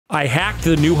I hacked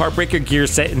the new Heartbreaker gear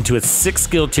set into a 6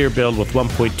 skill tier build with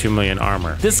 1.2 million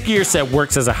armor. This gear set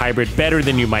works as a hybrid better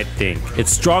than you might think.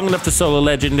 It's strong enough to solo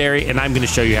legendary, and I'm going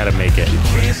to show you how to make it. You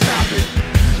can't stop it.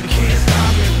 You can't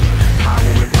stop it. Power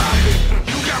and profit.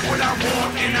 You got what I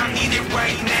want and I need it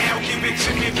right now. Give it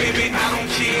to me, baby. I don't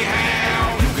care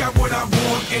how. You got what I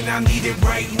want and I need it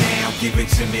right now. Give it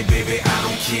to me, baby. I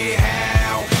don't care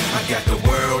how. I got the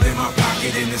world in my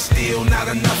pocket and it's still not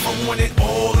enough. I want it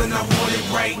all and I want it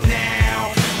right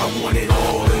now. I want it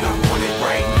all and I want it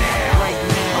right now.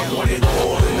 I want it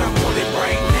all and I want it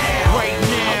right now.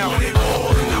 I want it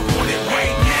all and I want it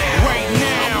right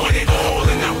now. I want it all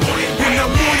and I want it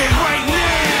right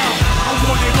now. I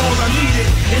want it all, I need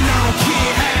it, and I don't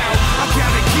care how. I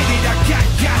gotta get it, I got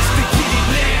to get it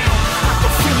now. I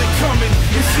can feel it coming,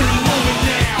 it's any moment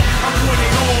now. I want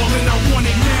it all and I want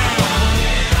it now.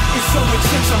 It's so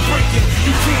intense, I'm breaking,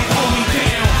 you can't hold me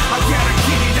down. I gotta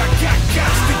get it, I got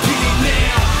to get it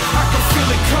now. I can feel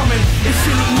it coming, it's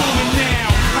any moment now.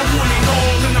 I want it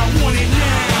all and I want it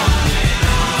now.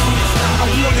 I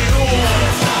want it all.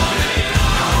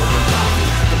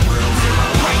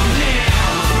 Right now.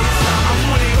 I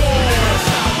want it all.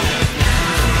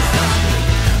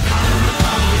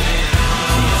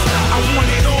 I want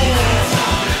it all.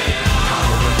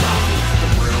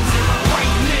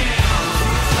 Right now.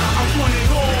 I want it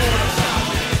all.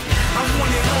 I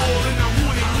want it all and I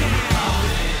want it now.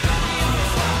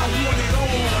 I want it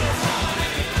all.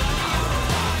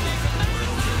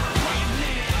 Right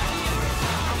now.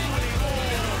 I want it all.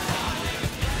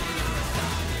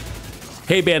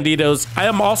 Hey Bandidos, I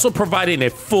am also providing a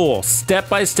full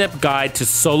step-by-step guide to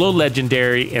solo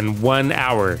legendary in 1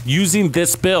 hour using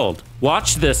this build.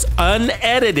 Watch this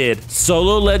unedited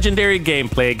solo legendary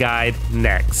gameplay guide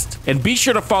next. And be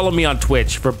sure to follow me on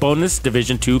Twitch for bonus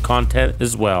Division 2 content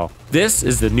as well. This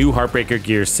is the new Heartbreaker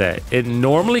gear set. It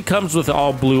normally comes with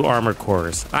all blue armor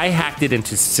cores. I hacked it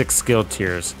into 6 skill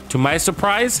tiers. To my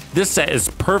surprise, this set is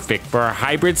perfect for a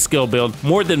hybrid skill build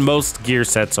more than most gear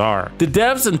sets are. The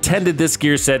devs intended this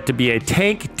gear set to be a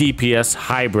tank DPS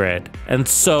hybrid, and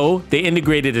so they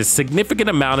integrated a significant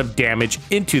amount of damage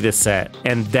into the set,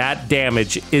 and that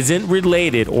damage isn't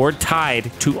related or tied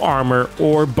to armor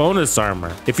or bonus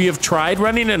armor. If you have tried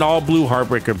running an all blue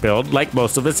Heartbreaker build like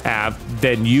most of us have,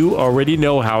 then you already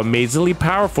know how amazingly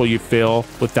powerful you feel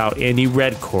without any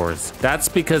red cores. That's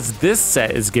because this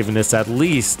set is giving us at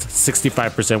least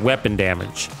 65% weapon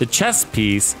damage. The chest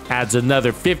piece adds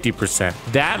another 50%.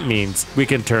 That means we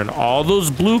can turn all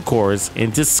those blue cores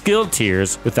into skill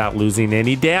tiers without losing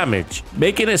any damage.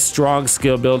 Making a strong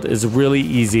skill build is really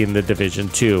easy in the Division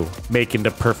 2. Making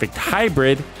the perfect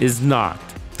hybrid is not.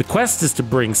 The quest is to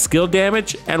bring skill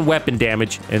damage and weapon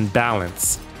damage in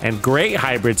balance. And great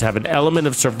hybrids have an element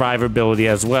of survivability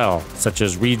as well, such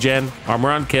as regen,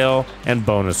 armor on kill, and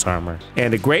bonus armor.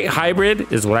 And a great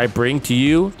hybrid is what I bring to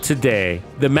you today.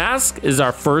 The mask is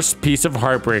our first piece of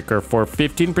Heartbreaker for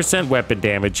 15% weapon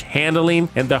damage, handling,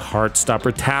 and the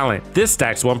Heartstopper talent. This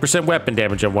stacks 1% weapon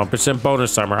damage and 1%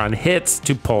 bonus armor on hits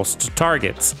to pulse to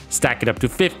targets. Stack it up to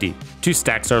 50. 2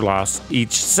 stacks are lost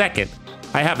each second.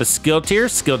 I have a skill tier,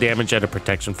 skill damage, and a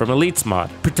protection from elites mod.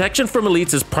 Protection from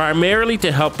elites is primarily to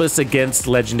help us against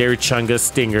legendary Chunga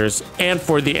stingers and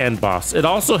for the end boss. It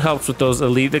also helps with those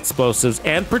elite explosives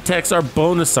and protects our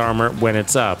bonus armor when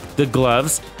it's up. The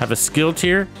gloves have a skill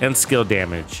tier and skill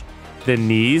damage. The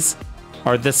knees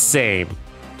are the same,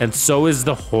 and so is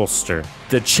the holster.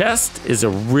 The chest is a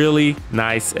really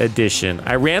nice addition.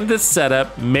 I ran this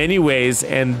setup many ways,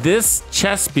 and this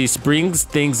chest piece brings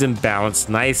things in balance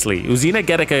nicely. Uzina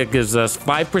Getica gives us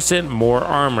 5% more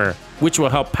armor, which will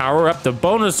help power up the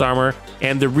bonus armor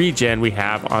and the regen we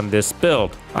have on this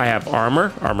build. I have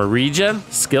armor regen,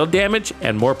 skill damage,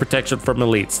 and more protection from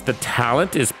elites. The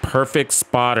talent is Perfect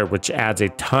Spotter, which adds a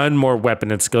ton more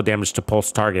weapon and skill damage to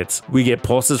pulse targets. We get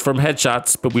pulses from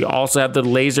headshots, but we also have the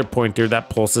laser pointer that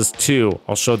pulses too.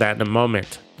 I'll show that in a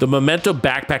moment. The Memento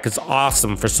backpack is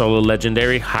awesome for solo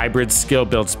legendary hybrid skill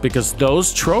builds because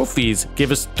those trophies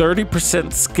give us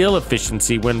 30% skill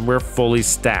efficiency when we're fully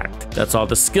stacked. That's all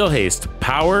the skill haste,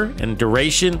 power, and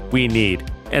duration we need.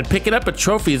 And picking up a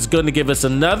trophy is going to give us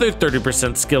another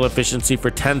 30% skill efficiency for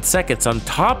 10 seconds on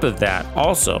top of that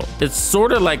also. It's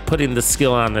sort of like putting the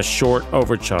skill on a short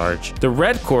overcharge. The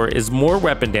red core is more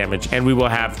weapon damage, and we will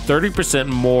have 30%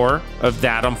 more of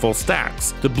that on full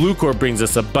stacks. The blue core brings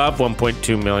us above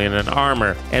 1.2 million in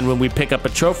armor, and when we pick up a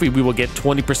trophy, we will get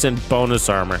 20% bonus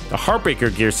armor. The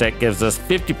Heartbreaker gear set gives us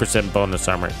 50% bonus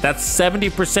armor. That's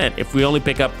 70% if we only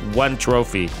pick up one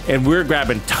trophy, and we're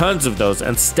grabbing tons of those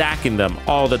and stacking them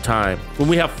all all the time. When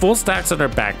we have full stacks on our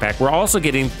backpack, we're also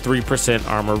getting 3%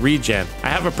 armor regen. I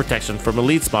have a protection from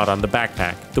Elites mod on the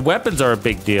backpack. The weapons are a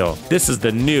big deal. This is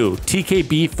the new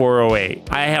TKB 408.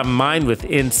 I have mine with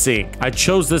In Sync. I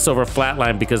chose this over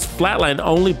Flatline because Flatline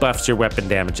only buffs your weapon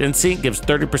damage. In Sync gives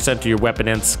 30% to your weapon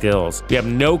and skills. We have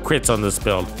no crits on this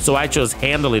build, so I chose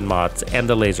handling mods and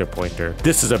the laser pointer.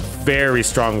 This is a very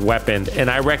strong weapon, and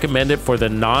I recommend it for the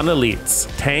non-elites,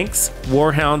 tanks,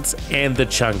 warhounds, and the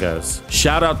chungas.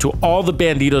 Shout out to all the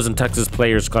Bandidos and Tuxes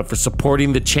Players Club for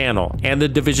supporting the channel and the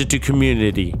Division 2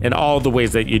 community in all the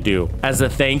ways that you do. As a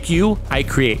thank you, I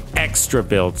create extra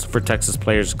builds for Tuxes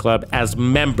Players Club as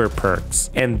member perks.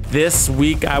 And this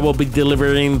week I will be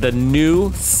delivering the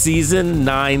new Season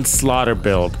 9 Slaughter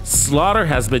build. Slaughter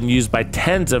has been used by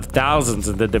tens of thousands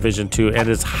in the Division 2 and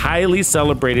is highly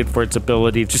celebrated for its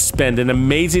ability to spend an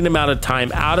amazing amount of time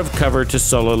out of cover to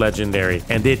solo legendary,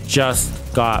 and it just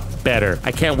got better.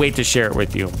 I can't wait to share it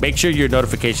with you. Make sure your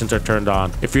notifications are turned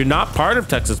on. If you're not part of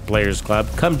Tuxes Players Club,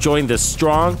 come join this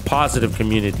strong, positive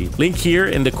community. Link here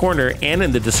in the corner and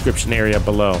in the description area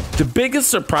below. The biggest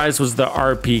surprise was the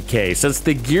RPK. Since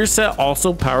the gear set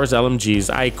also powers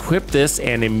LMGs, I equipped this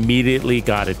and immediately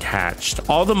got attached.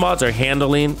 All the mods are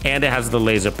handling, and it has the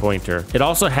laser pointer. It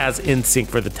also has In Sync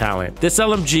for the talent. This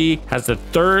LMG has the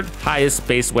 3rd highest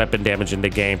base weapon damage in the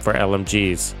game for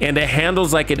LMGs, and it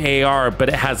handles like an AR, but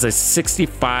it has a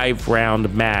 65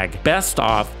 round mag. Best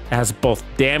off, it has both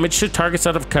damage to targets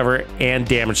out of cover and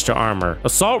damage to armor.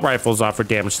 Assault rifles offer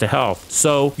damage to health,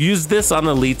 so use this on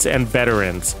elites and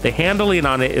veterans. The handling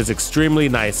on it is extremely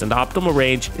nice, and the optimal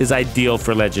range is ideal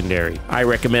for legendary. I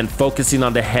recommend focusing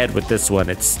on the head with this one,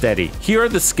 it's steady. Here are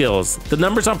the skills. The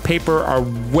numbers on paper are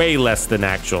way less than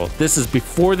actual. This is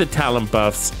before the talent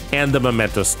buffs and the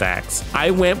memento stacks. I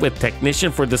went with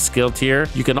technician for the skill tier.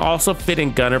 You can also fit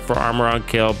in gunner for armor on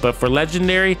kill, but for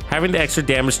legendary, having the extra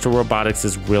damage to robotics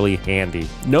is really handy.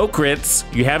 No crits.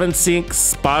 You have In Sync,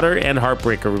 spotter, and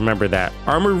Heartbreaker, remember that.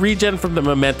 Armor regen from the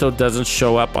memento doesn't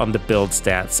show up on the build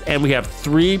stats, and we have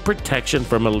 3 protection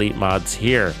from elite mods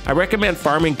here. I recommend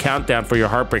farming Countdown for your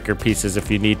Heartbreaker pieces if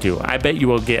you need to. I bet you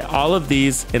will get all of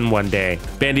these in one day.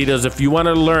 Bandidos, if you want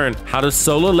to learn how to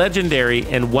solo legendary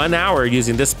in 1 hour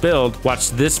using this build, watch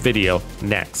this video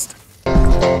next.